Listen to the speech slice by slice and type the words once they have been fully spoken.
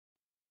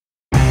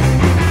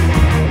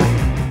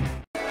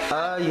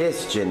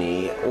Yes,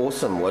 Jenny.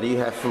 Awesome. What do you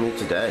have for me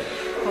today?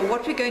 Well,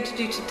 what we're going to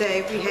do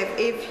today, we have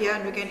Eve here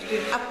and we're going to do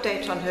an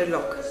update on her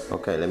look.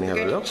 Okay, let me have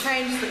a look. We're going to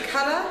change the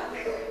colour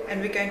and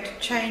we're going to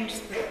change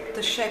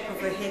the shape of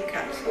her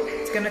haircut.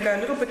 It's going to go a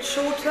little bit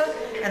shorter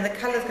and the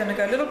colour is going to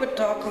go a little bit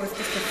darker with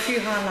just a few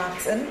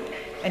highlights in.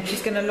 And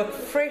she's going to look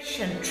fresh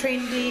and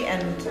trendy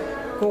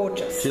and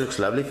gorgeous. She looks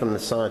lovely from the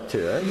side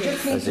too, eh?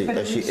 Just needs a bit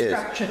of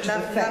restructure to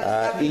the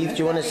face. Eve, do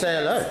you want to say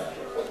hello?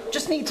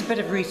 Just needs a bit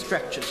of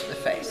restructure to the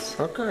face.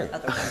 Okay.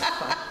 Otherwise,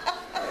 fine.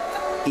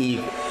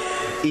 Eve,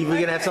 we're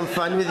going to have some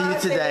fun with you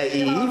today,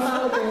 Eve.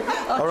 I'll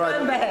try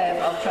and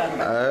behave. I'll try and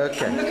behave.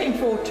 Okay. I'm looking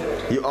forward to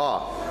it. You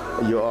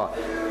are.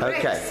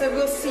 Okay. Great. So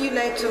we'll see you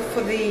later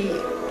for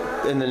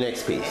the... In the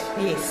next piece.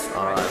 Yes.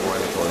 All right,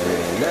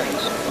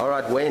 wonderful. All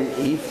right, when,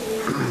 Eve?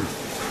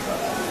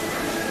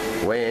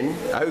 When?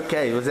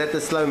 Okay, was that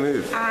the slow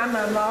move? I'm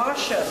a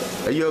Martian.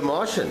 Are you a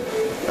Martian?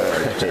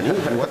 Jenny,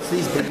 what's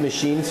these big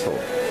machines for?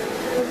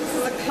 Well, this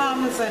is a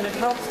climber zone. It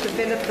helps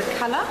develop the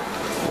colour.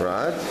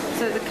 Right.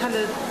 So the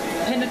colour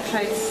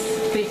penetrates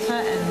better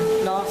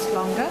and lasts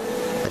longer.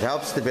 It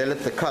helps develop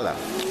the colour.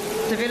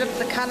 Develop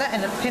the colour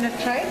and it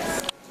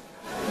penetrates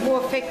more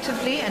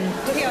effectively, and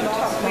here on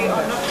top we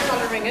are not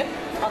colouring it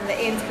on the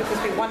ends because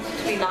we want it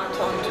to be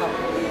lighter on top.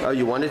 Oh,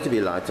 you want it to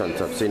be light on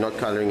top, so you're not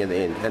colouring at the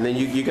end. And then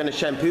you're going to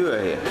shampoo her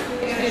hair.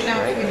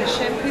 Now we're going to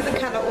shampoo the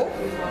colour off.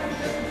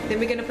 Then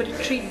we're going to put a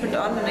treatment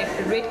on, the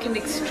Redken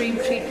Extreme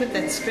treatment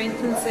that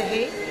strengthens the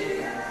hair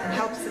and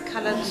helps the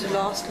colour to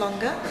last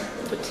longer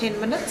for 10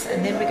 minutes,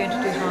 and then we're going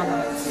to do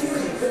highlights.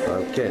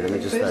 Okay, let me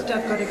just... First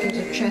I've got to get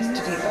a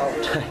chastity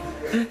belt.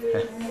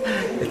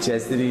 A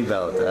chastity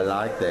belt, I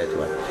like that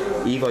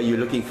one. Eve, are you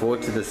looking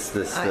forward to this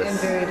I am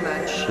very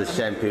much. the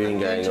shampooing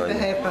going to on?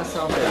 behave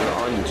myself.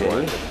 On,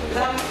 Jenny.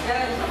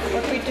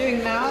 What we're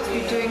doing now is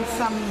we're doing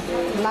some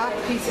light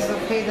pieces of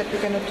hair that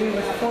we're going to do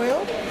with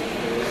foil.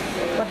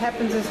 What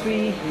happens is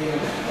we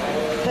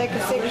take a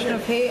section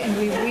of hair and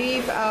we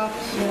weave out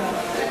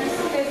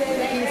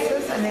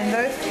pieces, and then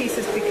those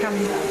pieces become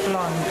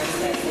blonde.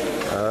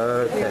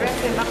 Okay. We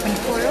wrap them up in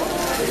foil.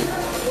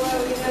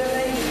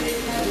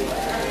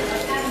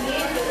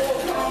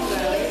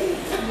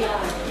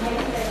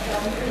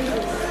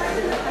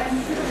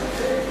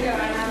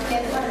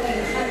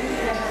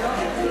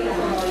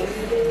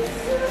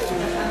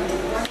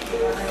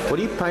 What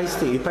are you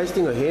pasting? You're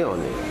pasting her hair on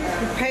there?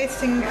 We're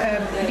pasting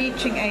a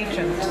bleaching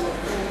agent.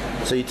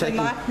 So you're A taking...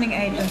 lightening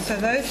agent, so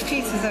those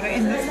pieces that are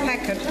in this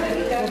packet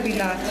will be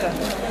lighter.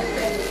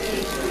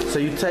 So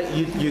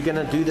you're going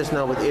to do this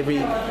now with every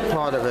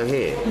part of her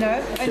hair?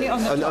 No, only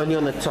on the top. Only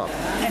on the top,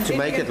 And to then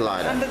make we it go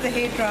lighter. under the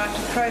hairdryer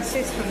to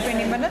process for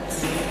 20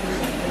 minutes.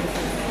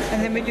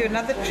 And then we do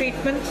another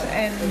treatment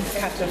and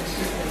cut it.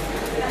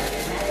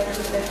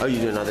 Oh, you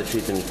do another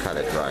treatment and cut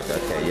it, right,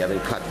 okay. You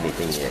haven't cut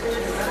anything yet.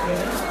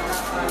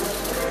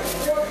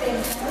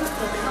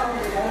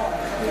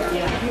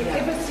 Have you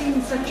ever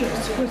seen such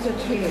exquisite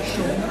hair,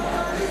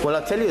 Sean? Well,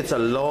 I tell you, it's a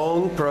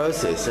long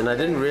process, and I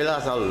didn't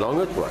realize how long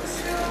it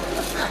was.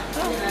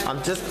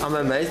 I'm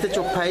amazed at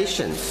your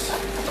patience.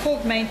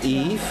 Called maintenance.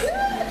 Eve,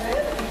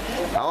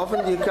 how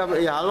often do you come?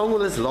 How long will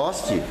this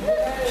last you?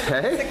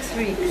 Okay? 6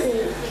 weeks.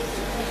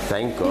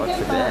 Thank God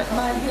for that.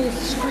 My hair's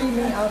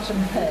screaming out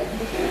in pain.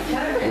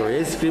 Your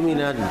hair's screaming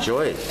out in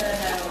joy.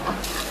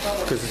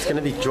 Because it's going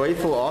to be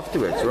joyful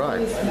afterwards, right?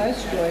 It's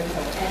most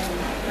joyful.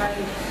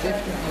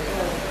 Definitely.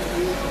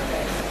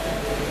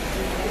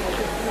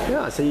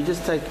 Yeah, so you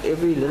just take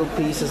every little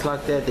pieces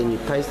like that, then you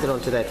paste it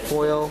onto that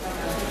foil,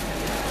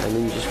 and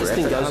then you just wrap it.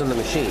 This thing goes on the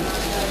machine.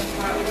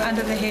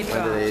 Under the hairdryer.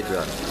 Under the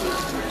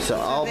hairdryer. So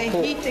I'll The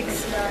pour...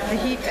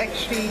 heat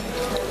actually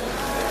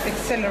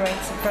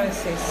accelerates the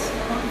process.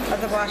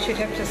 Otherwise you'd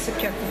have to sit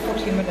here for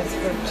 40 minutes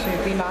for it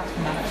to be light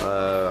enough.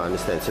 I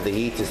understand. So the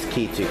heat is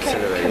key to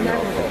accelerating the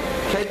whole.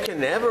 Cape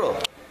Canaveral.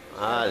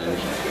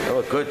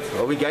 Oh, good.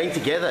 Are we going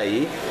together,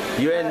 Eve?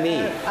 You and me.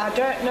 I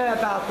don't know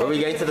about that. Are we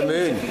going to the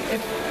moon?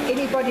 If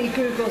anybody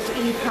Googles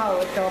Eve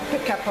Howard, they'll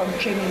pick up on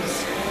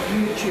Jenny's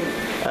YouTube.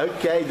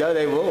 Okay, no,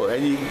 they will.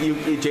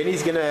 And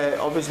Jenny's going to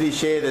obviously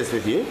share this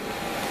with you.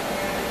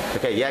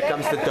 Okay, here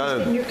comes the Then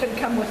dome. you can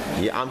come with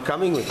me. Yeah, I'm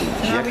coming with you.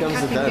 Now Here we're comes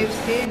the cutting dome. Eve's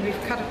hair, and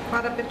we've cut it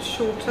quite a bit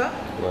shorter.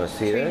 Want to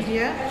see Through that?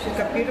 here. She's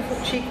got beautiful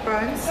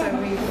cheekbones, so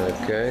we've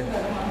Okay.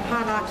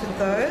 highlighted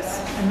those.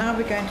 And now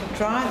we're going to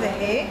dry the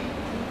hair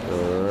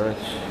Alright.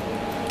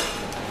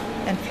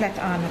 and flat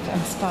iron it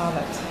and style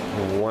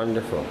it.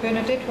 Wonderful.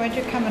 Bernadette, won't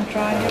you come and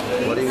dry your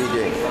piece? What are we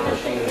doing?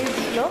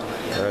 Please look.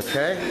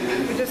 Okay.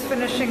 We're just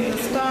finishing the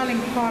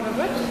styling part of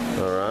it.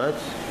 Alright.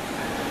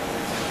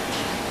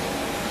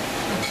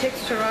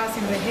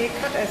 Texturizing the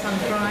haircut as I'm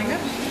drying it.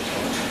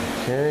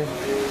 Okay.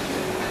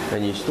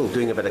 And you're still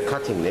doing a bit of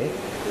cutting there?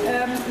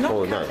 Not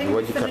Oh, no. cutting,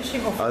 What did you cut?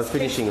 finishing off. Oh, It's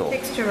finishing off.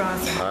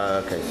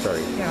 Texturizing. Okay,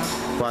 sorry. Yeah.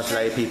 Fast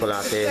lay people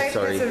out The there, shape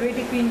sorry. has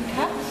already been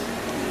cut,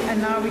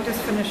 and now we're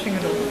just finishing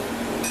it off.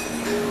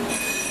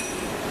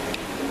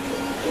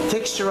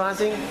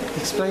 Texturizing,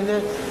 explain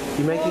that.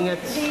 You're making it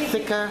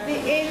thicker. The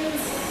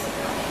ends,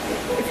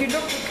 if you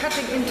look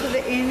cutting into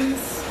the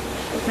ends,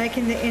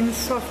 making the ends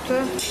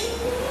softer.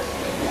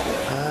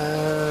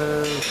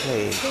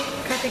 Okay.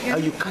 Cutting in. Oh,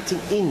 you're cutting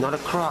in, not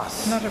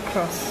across. Not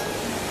across.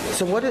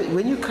 So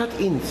when you cut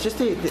in, it's just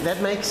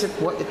that makes it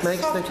what it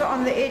makes Softer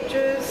on the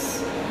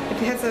edges. It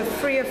has a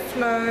freer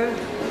flow.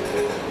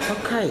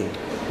 Okay.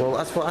 Well,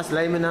 as for us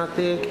laymen out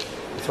there,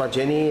 that's why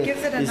Jenny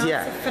Gives it a is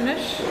nicer here.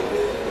 finish.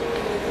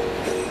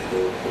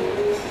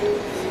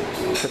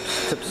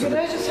 Tips You of it.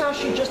 notice how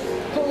she just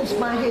pulls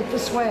my head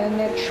this way and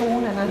that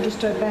Sean, and I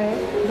just obey?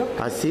 Look.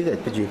 I see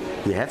that, but you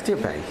have to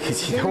obey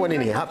because you don't want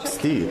any hops,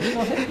 do you?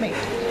 Not hit me.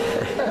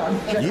 But I'm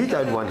joking. You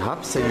don't want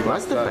hops, so you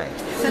must obey.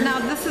 So now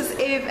this is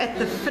Eve at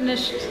the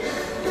finished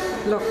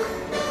look.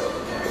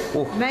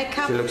 Oh,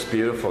 Makeup. she looks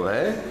beautiful,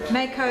 eh?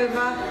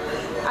 Makeover,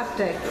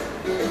 update.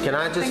 Can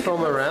I just Think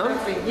film it looks around?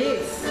 lovely.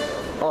 Yes.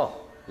 Oh,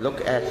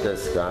 look at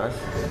this, guys.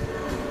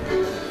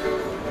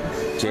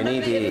 Jenny One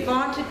of the D.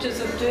 advantages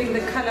of doing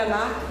the colour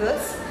like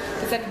this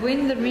is that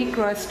when the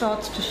regrowth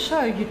starts to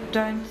show, you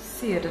don't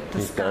see it. It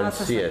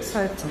disguises see it.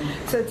 it.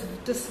 So it's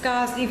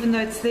disguised, even though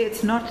it's there.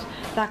 It's not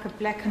like a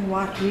black and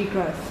white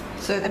regrowth.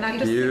 So and I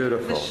just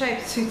Beautiful. think the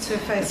shape suits her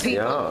face.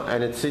 Yeah,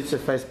 and it suits her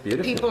face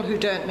beautifully. People who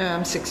don't know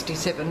I'm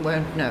 67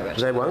 won't know it.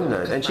 They won't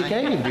know. And she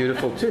came in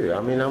beautiful too. I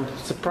mean, I'm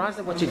surprised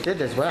at what she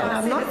did as well.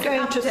 I'm not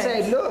going to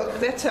say, look,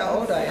 that's how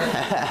old I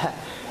am.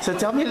 So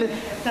tell me a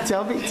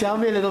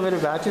little bit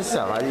about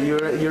yourself.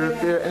 You're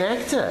an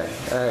actor,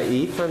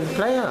 Eve, from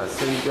Playhouse.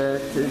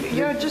 And,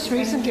 Yeah, just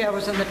recently I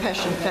was in the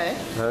Passion Play.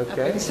 Okay.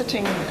 I've been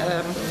sitting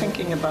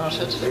thinking about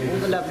it, all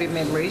the lovely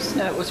memories.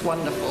 No, it was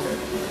wonderful.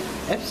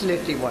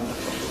 Absolutely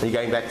wonderful. are you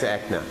going back to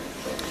act now?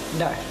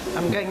 No,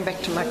 I'm going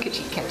back to my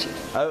kitty catty.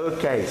 Oh,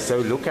 okay. So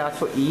look out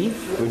for Eve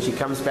when she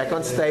comes back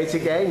on stage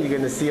again. You're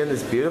going to see on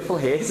this beautiful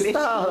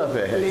hairstyle of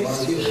it.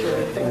 Bless you,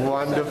 sure. Thank you so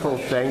Wonderful.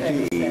 much.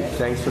 Thank you, Eve.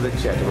 Thanks for the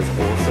chat. It was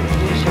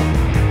awesome.